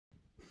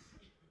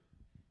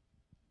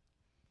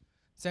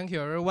Thank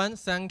you, everyone.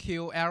 Thank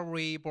you,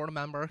 every board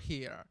member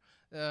here.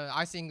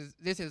 I think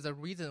this is the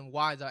reason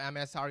why the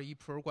MSRE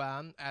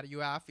program at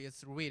UF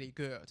is really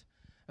good.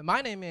 My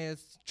name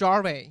is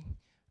Jarvey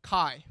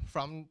Kai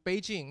from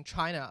Beijing,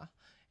 China.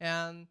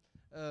 And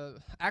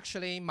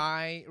actually,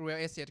 my real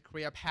estate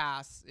career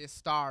path is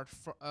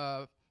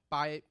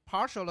by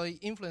partially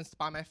influenced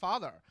by my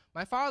father.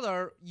 My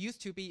father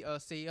used to be a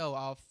CEO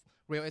of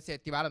real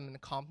estate development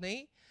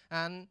company.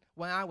 And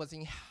when I was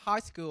in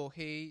high school,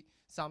 he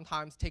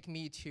sometimes take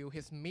me to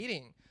his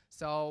meeting.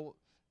 So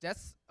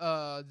that's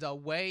the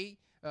way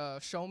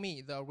show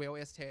me the real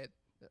estate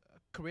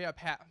career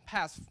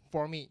path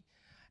for me.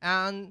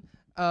 And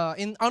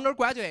in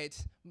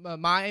undergraduate,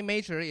 my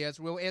major is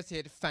real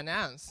estate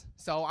finance.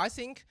 So I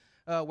think,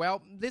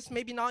 well, this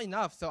may be not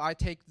enough. So I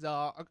take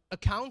the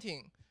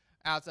accounting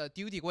as a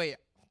duty way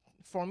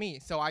for me,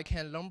 so I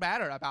can learn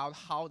better about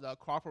how the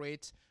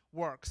corporate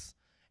works.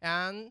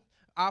 And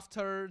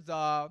after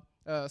the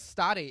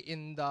study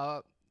in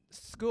the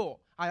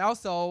school, I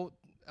also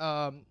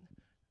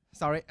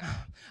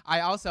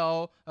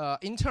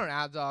intern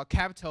at the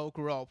Capital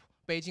Group,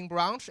 Beijing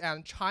branch,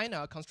 and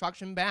China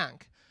Construction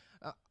Bank.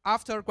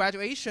 After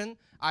graduation,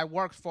 I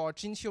worked for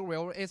Jinqiu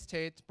Real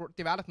Estate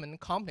Development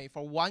Company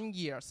for 1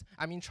 year.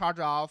 I'm in charge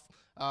of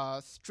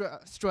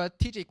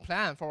strategic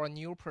plan for a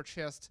new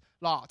purchased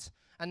lot.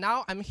 And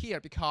now I'm here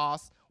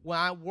because when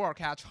I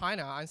work at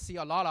China, I see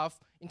a lot of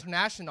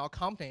international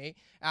company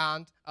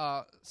and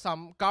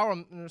some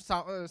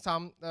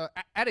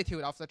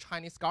attitude of the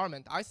Chinese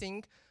government. I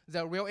think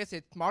the real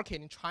estate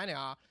market in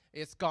China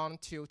is going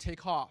to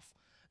take off.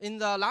 In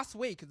the last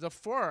week, the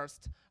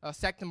first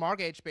second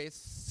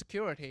mortgage-based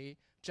security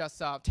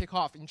just take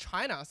off in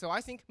China. So I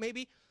think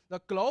maybe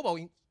the global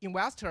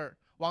investor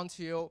want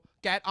to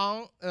get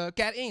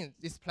in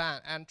this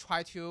plan and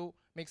try to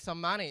make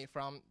some money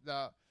from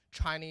the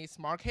Chinese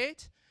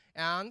market.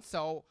 And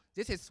so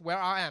this is where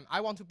I am. I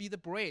want to be the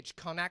bridge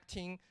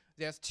connecting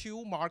these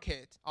two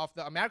markets of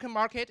the American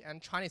market and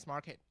Chinese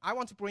market. I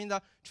want to bring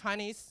the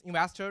Chinese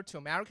investor to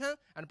American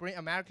and bring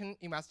American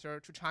investor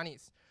to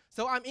Chinese.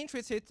 So I'm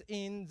interested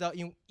in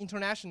the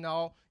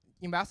international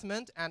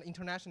investment and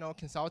international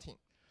consulting.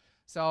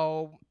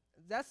 So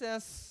that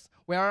is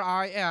where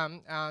I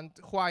am and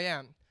who I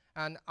am.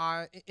 And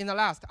in the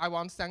last, I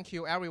want to thank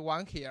you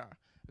everyone here.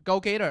 Go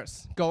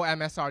Gators, go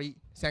MSRE.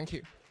 Thank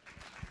you.